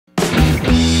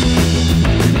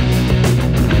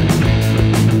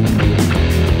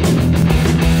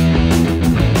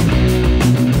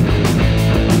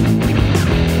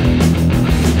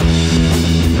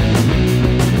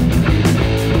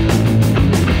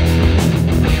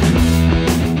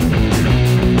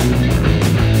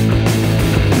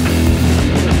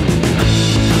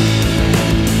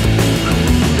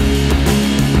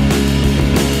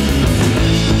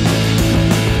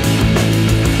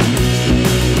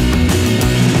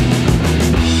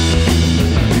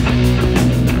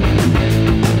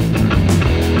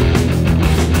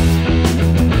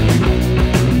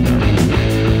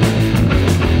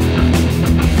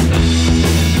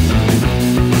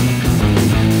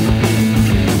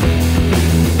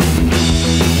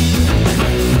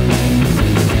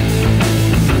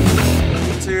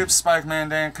Spike Man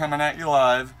Dan coming at you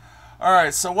live.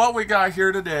 Alright, so what we got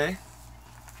here today,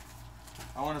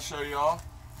 I want to show you all.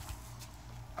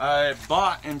 I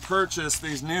bought and purchased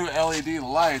these new LED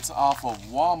lights off of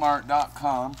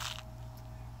Walmart.com.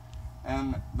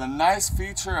 And the nice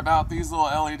feature about these little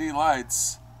LED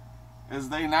lights is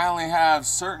they not only have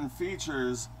certain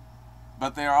features,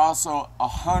 but they are also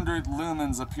 100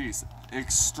 lumens a piece.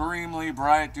 Extremely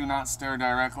bright. Do not stare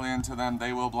directly into them.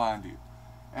 They will blind you.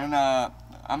 And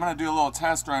I'm going to do a little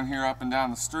test run here up and down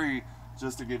the street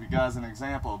just to give you guys an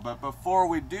example. But before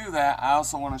we do that, I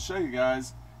also want to show you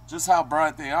guys just how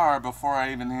bright they are before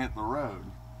I even hit the road.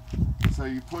 So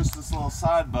you push this little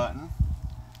side button,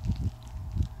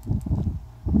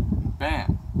 and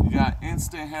bam, you got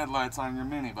instant headlights on your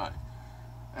mini bike.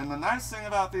 And the nice thing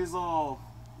about these little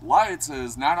lights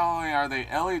is not only are they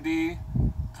LED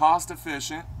cost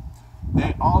efficient,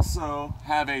 they also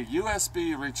have a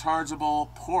USB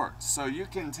rechargeable port. So you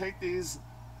can take these,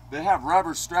 they have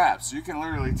rubber straps. You can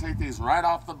literally take these right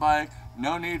off the bike.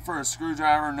 No need for a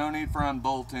screwdriver, no need for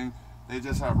unbolting. They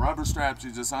just have rubber straps.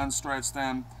 You just unstretch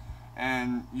them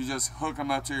and you just hook them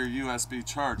up to your USB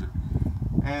charger.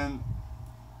 And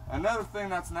another thing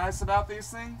that's nice about these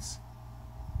things,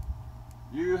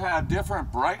 you have different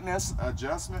brightness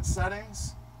adjustment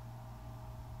settings.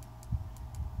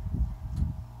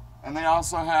 And they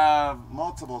also have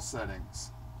multiple settings.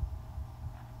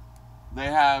 They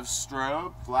have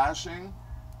strobe, flashing.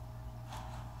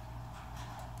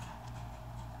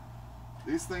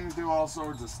 These things do all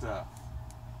sorts of stuff.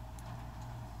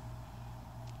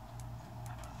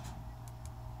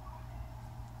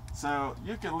 So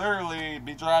you can literally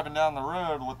be driving down the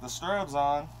road with the strobes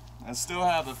on and still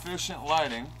have efficient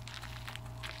lighting.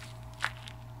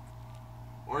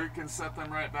 Or you can set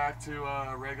them right back to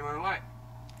a regular light.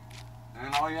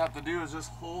 And all you have to do is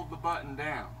just hold the button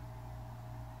down.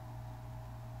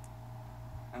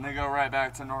 And they go right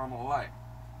back to normal light.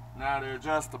 Now to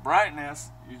adjust the brightness,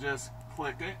 you just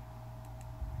click it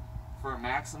for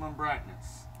maximum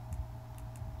brightness.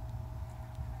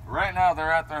 Right now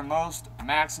they're at their most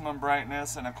maximum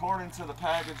brightness, and according to the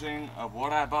packaging of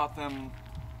what I bought them,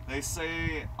 they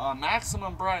say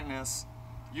maximum brightness,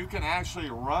 you can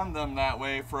actually run them that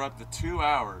way for up to 2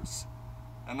 hours.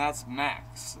 And that's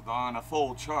max on a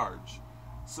full charge.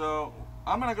 So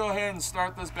I'm going to go ahead and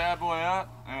start this bad boy up,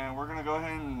 and we're going to go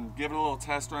ahead and give it a little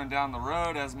test run down the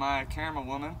road as my camera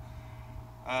woman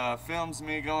films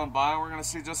me going by. We're going to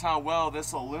see just how well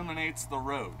this illuminates the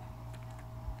road.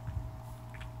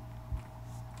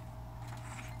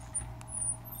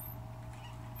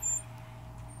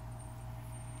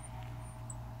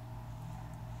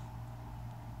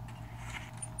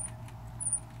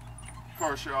 Of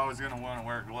course, you're always going to want to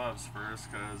wear gloves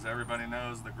first, because everybody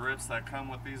knows the grips that come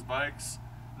with these bikes,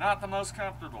 not the most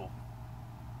comfortable.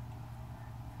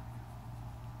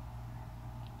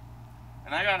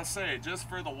 And I gotta say, just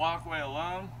for the walkway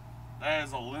alone, that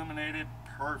is illuminated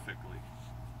perfectly.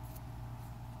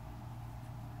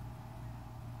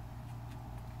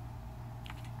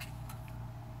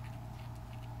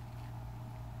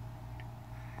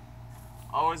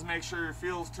 Always make sure your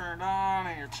fuel's turned on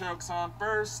and your choke's on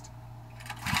first.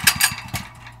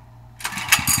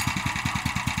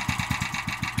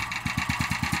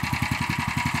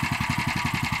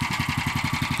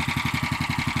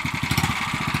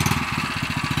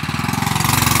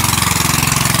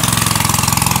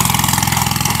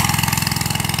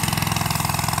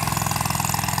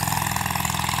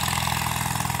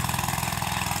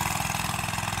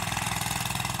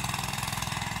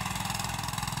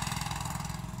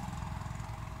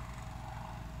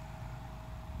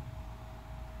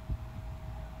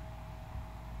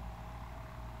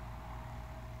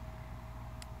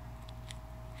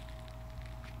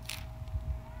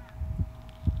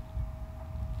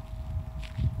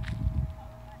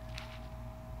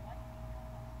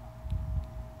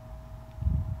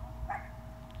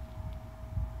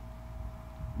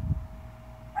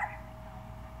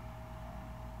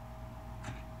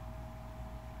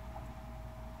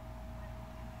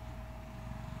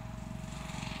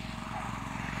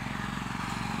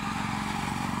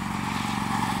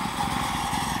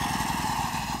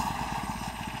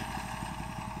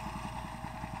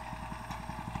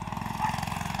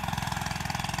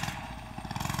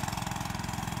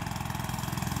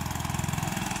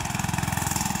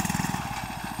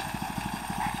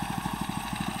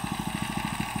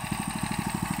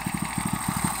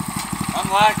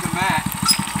 liking that.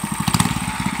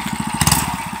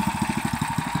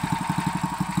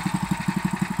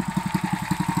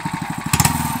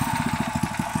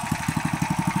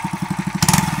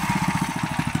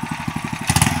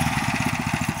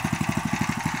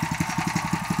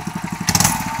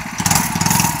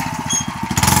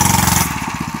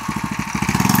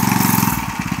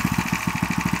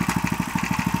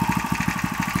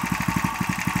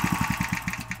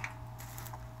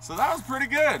 So that was pretty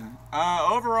good.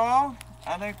 Overall,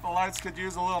 I think the lights could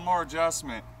use a little more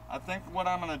adjustment. I think what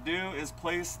I'm going to do is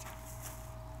place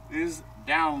these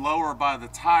down lower by the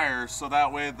tires so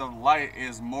that way the light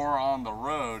is more on the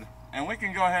road. And we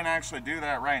can go ahead and actually do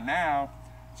that right now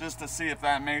just to see if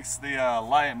that makes the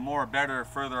light more better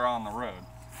further on the road.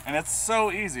 And it's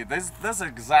so easy. This is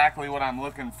exactly what I'm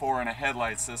looking for in a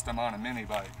headlight system on a mini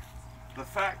bike. The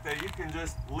fact that you can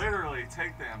just literally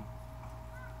take them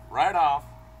right off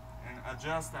and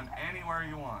adjust them anywhere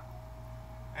you want.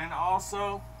 And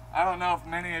also, I don't know if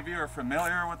many of you are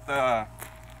familiar with the,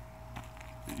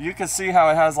 you can see how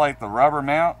it has like the rubber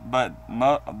mount, but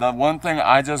the one thing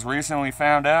I just recently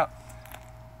found out,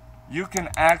 you can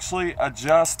actually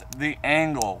adjust the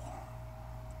angle,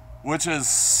 which is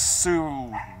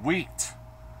sweet.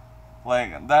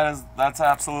 Like that's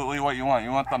absolutely what you want.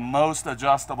 You want the most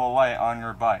adjustable light on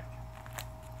your bike.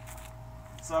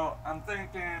 So I'm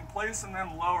thinking placing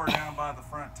them lower down by the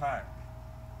front tire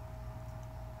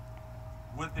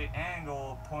with the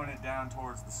angle pointed down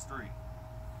towards the street.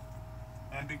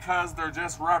 And because they're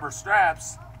just rubber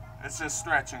straps, it's just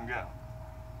stretch and go.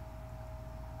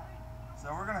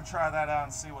 So we're going to try that out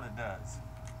and see what it does.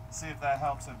 See if that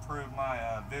helps improve my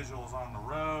visuals on the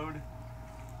road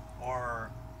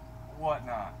or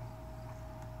whatnot.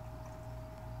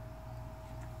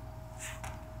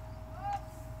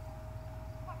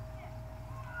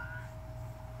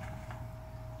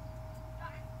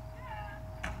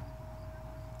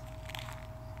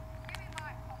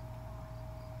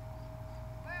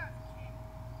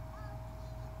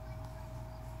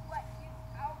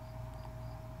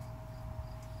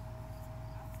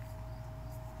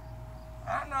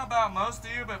 I don't know about most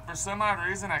of you, but for some odd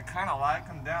reason I kind of like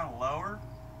them down lower.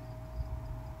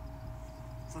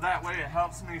 So that way it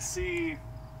helps me see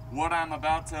what I'm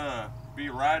about to be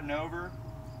riding over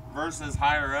versus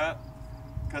higher up.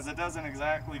 Because it doesn't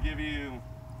exactly give you,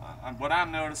 what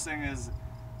I'm noticing is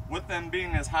with them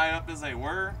being as high up as they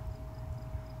were,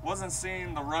 wasn't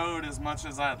seeing the road as much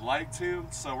as I'd like to.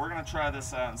 So we're going to try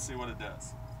this out and see what it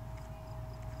does.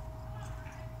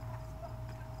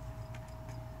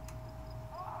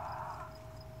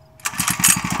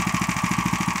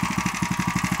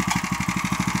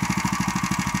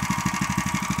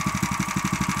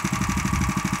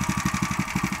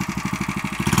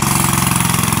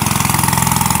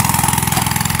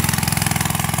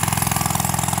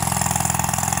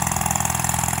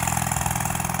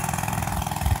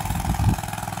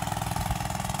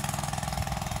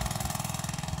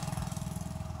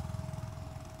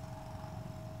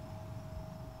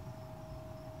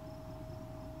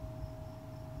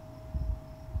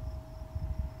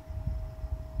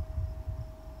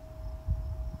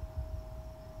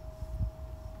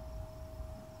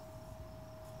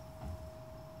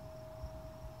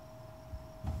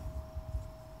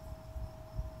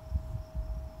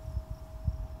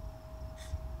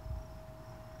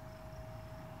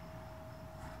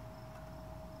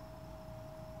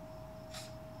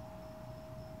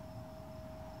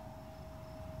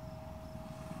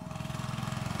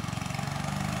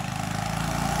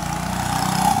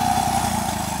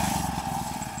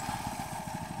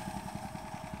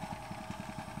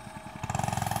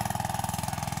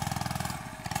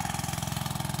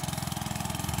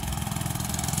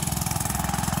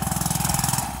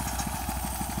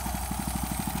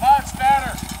 Much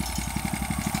better.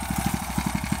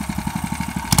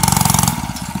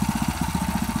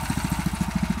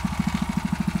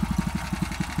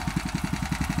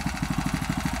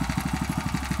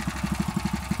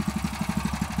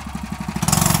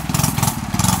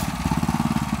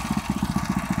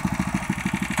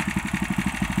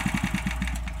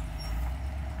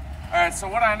 Alright, so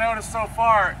what I noticed so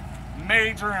far,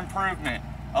 major improvement.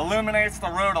 Illuminates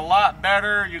the road a lot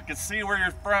better. You can see where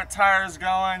your front tire is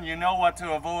going. You know what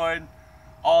to avoid.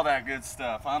 All that good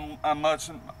stuff. I'm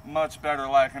much better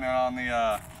liking it on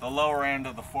the lower end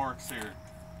of the forks here.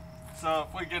 So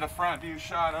if we get a front view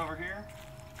shot over here,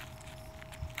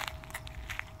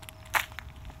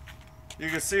 you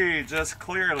can see just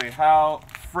clearly how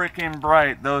freaking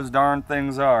bright those darn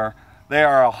things are. They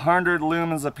are 100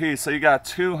 lumens a piece, so you got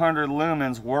 200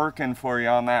 lumens working for you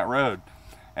on that road.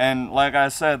 And like I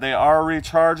said, they are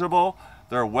rechargeable.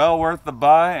 They're well worth the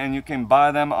buy, and you can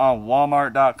buy them on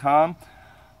walmart.com.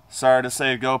 Sorry to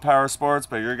say Go Power Sports,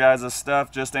 but your guys'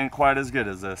 stuff just ain't quite as good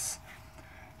as this.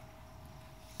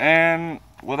 And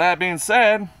with that being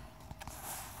said,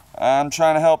 I'm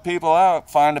trying to help people out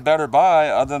find a better buy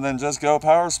other than just Go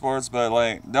Power Sports. But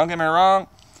like, don't get me wrong,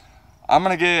 I'm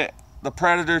gonna get the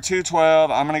Predator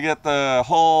 212. I'm gonna get the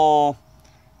whole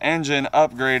engine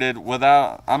upgraded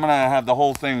I'm gonna have the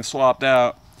whole thing swapped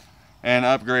out and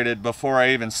upgraded before I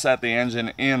even set the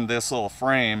engine in this little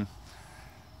frame.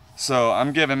 So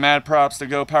I'm giving mad props to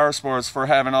Go Power Sports for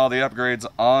having all the upgrades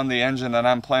on the engine that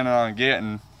I'm planning on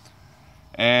getting.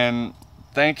 And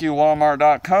thank you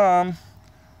Walmart.com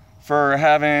for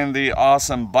having the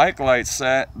awesome bike light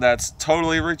set that's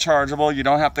totally rechargeable. You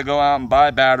don't have to go out and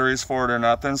buy batteries for it or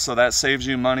nothing, so that saves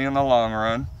you money in the long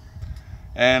run.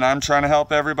 And I'm trying to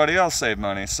help everybody else save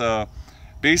money. So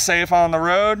be safe on the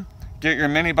road. Get your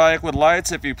mini bike with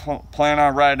lights if you plan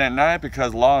on riding at night,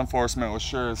 because law enforcement will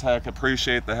sure as heck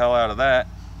appreciate the hell out of that.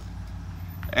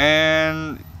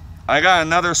 And I got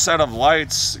another set of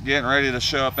lights getting ready to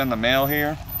show up in the mail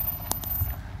here.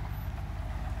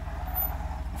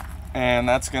 And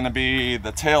that's going to be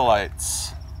the tail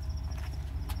lights.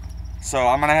 So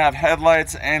I'm going to have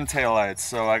headlights and tail lights.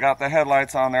 So I got the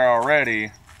headlights on there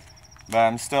already, but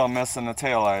I'm still missing the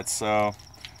tail lights. So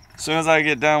as soon as I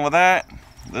get done with that,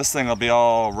 this thing will be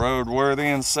all roadworthy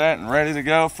and set and ready to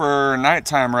go for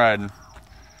nighttime riding.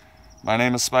 My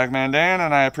name is Spikeman Dan,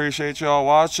 and I appreciate you all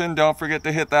watching. Don't forget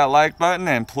to hit that like button,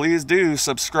 and please do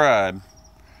subscribe.